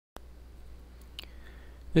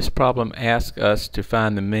This problem asks us to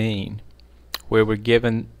find the mean where we're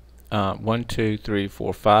given 1, 2, 3,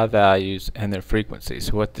 4, 5 values and their frequencies.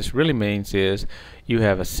 So what this really means is you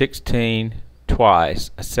have a 16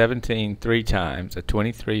 twice, a 17 3 times, a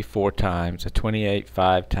 23 4 times, a 28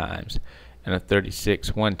 5 times, and a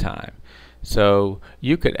 36 1 time. So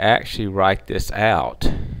you could actually write this out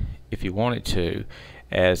if you wanted to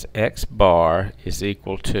as x bar is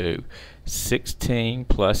equal to 16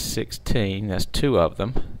 plus 16, that's two of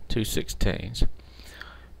them, two 16s,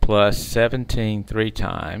 plus 17 3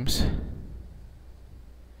 times,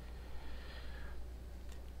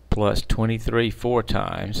 plus 23 4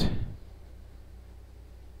 times,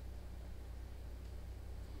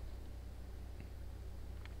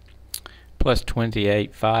 plus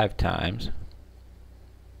 28 5 times,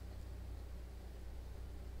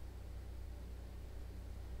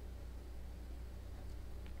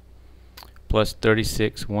 plus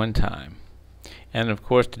 36 1 time. And of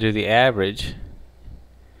course, to do the average,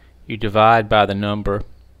 you divide by the number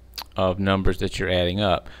of numbers that you're adding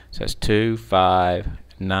up. So that's 2, 5,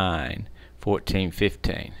 9, 14,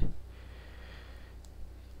 15.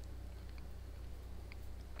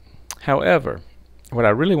 However, what I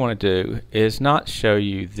really want to do is not show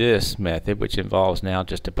you this method, which involves now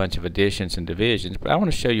just a bunch of additions and divisions, but I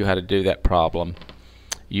want to show you how to do that problem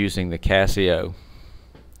using the CASIO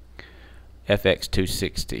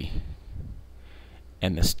FX260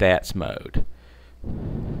 and the stats mode.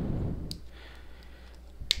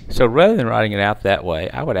 So rather than writing it out that way,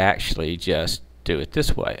 I would actually just do it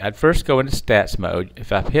this way. I'd first go into stats mode.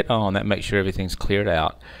 If I hit on that, make sure everything's cleared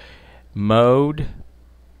out. Mode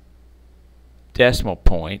decimal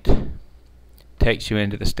point takes you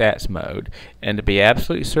into the stats mode, and to be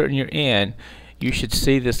absolutely certain you're in, you should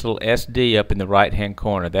see this little SD up in the right hand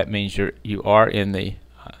corner. That means you are in the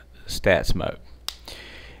stats mode.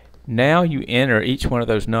 Now you enter each one of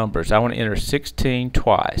those numbers. I want to enter 16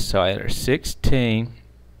 twice, so I enter 16,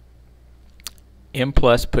 M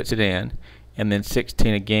plus puts it in, and then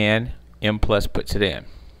 16 again, M plus puts it in.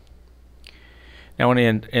 Now I want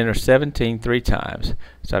to enter 17 3 times,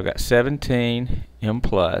 so I've got 17 M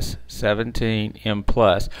plus, 17 M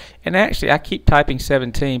plus, and actually I keep typing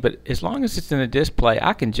 17, but as long as it's in the display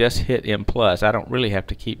I can just hit M plus. I don't really have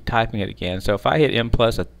to keep typing it again. So if I hit M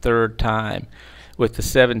plus a third time with the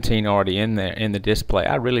 17 already in there in the display,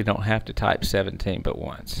 I really don't have to type 17 but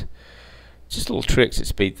once. Just little tricks that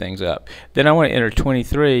speed things up. Then I want to enter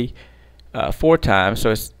 23 4 times,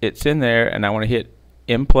 so it's in there, and I want to hit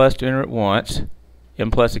M plus to enter it once, M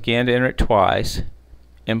plus again to enter it twice,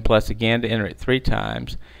 M plus again to enter it 3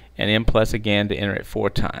 times, and M plus again to enter it 4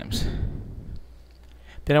 times.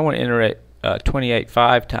 Then I want to enter it 28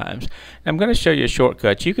 5 times. Now I'm going to show you a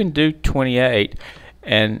shortcut. You can do 28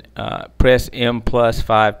 and press M plus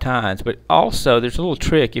 5 times, but also there's a little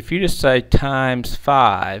trick. If you just say times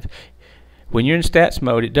 5, when you're in stats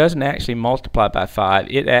mode, it doesn't actually multiply by 5.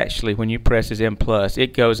 It actually, when you press M plus,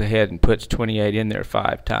 it goes ahead and puts 28 in there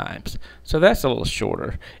 5 times. So that's a little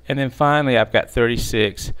shorter. And then finally, I've got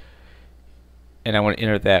 36, and I want to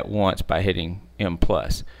enter that once by hitting M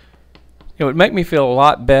plus. It would make me feel a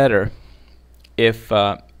lot better if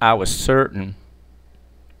I was certain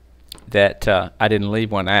that I didn't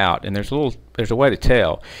leave one out. And there's a way to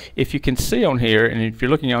tell. If you can see on here, and if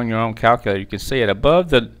you're looking on your own calculator, you can see it above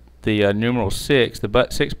the numeral 6, the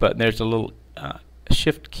 6 button, there's a little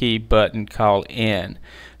shift key button called N.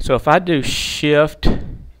 So if I do shift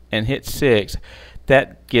and hit 6,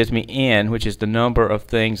 that gives me N, which is the number of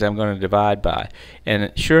things I'm going to divide by.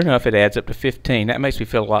 And sure enough, it adds up to 15. That makes me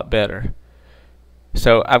feel a lot better.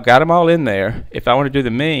 So I've got them all in there. If I want to do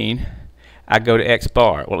the mean, I go to X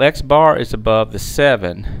bar. Well, X bar is above the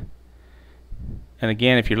 7. And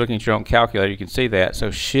again, if you're looking at your own calculator, you can see that.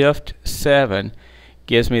 So shift 7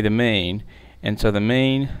 gives me the mean, and so the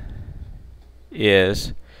mean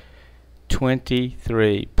is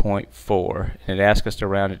 23.4, and it asks us to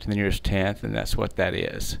round it to the nearest tenth, and that's what that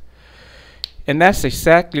is. And that's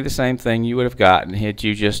exactly the same thing you would have gotten had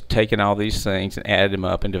you just taken all these things and added them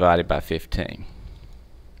up and divided by 15.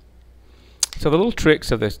 So the little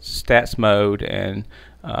tricks of the stats mode and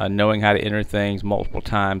knowing how to enter things multiple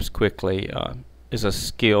times quickly is a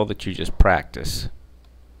skill that you just practice.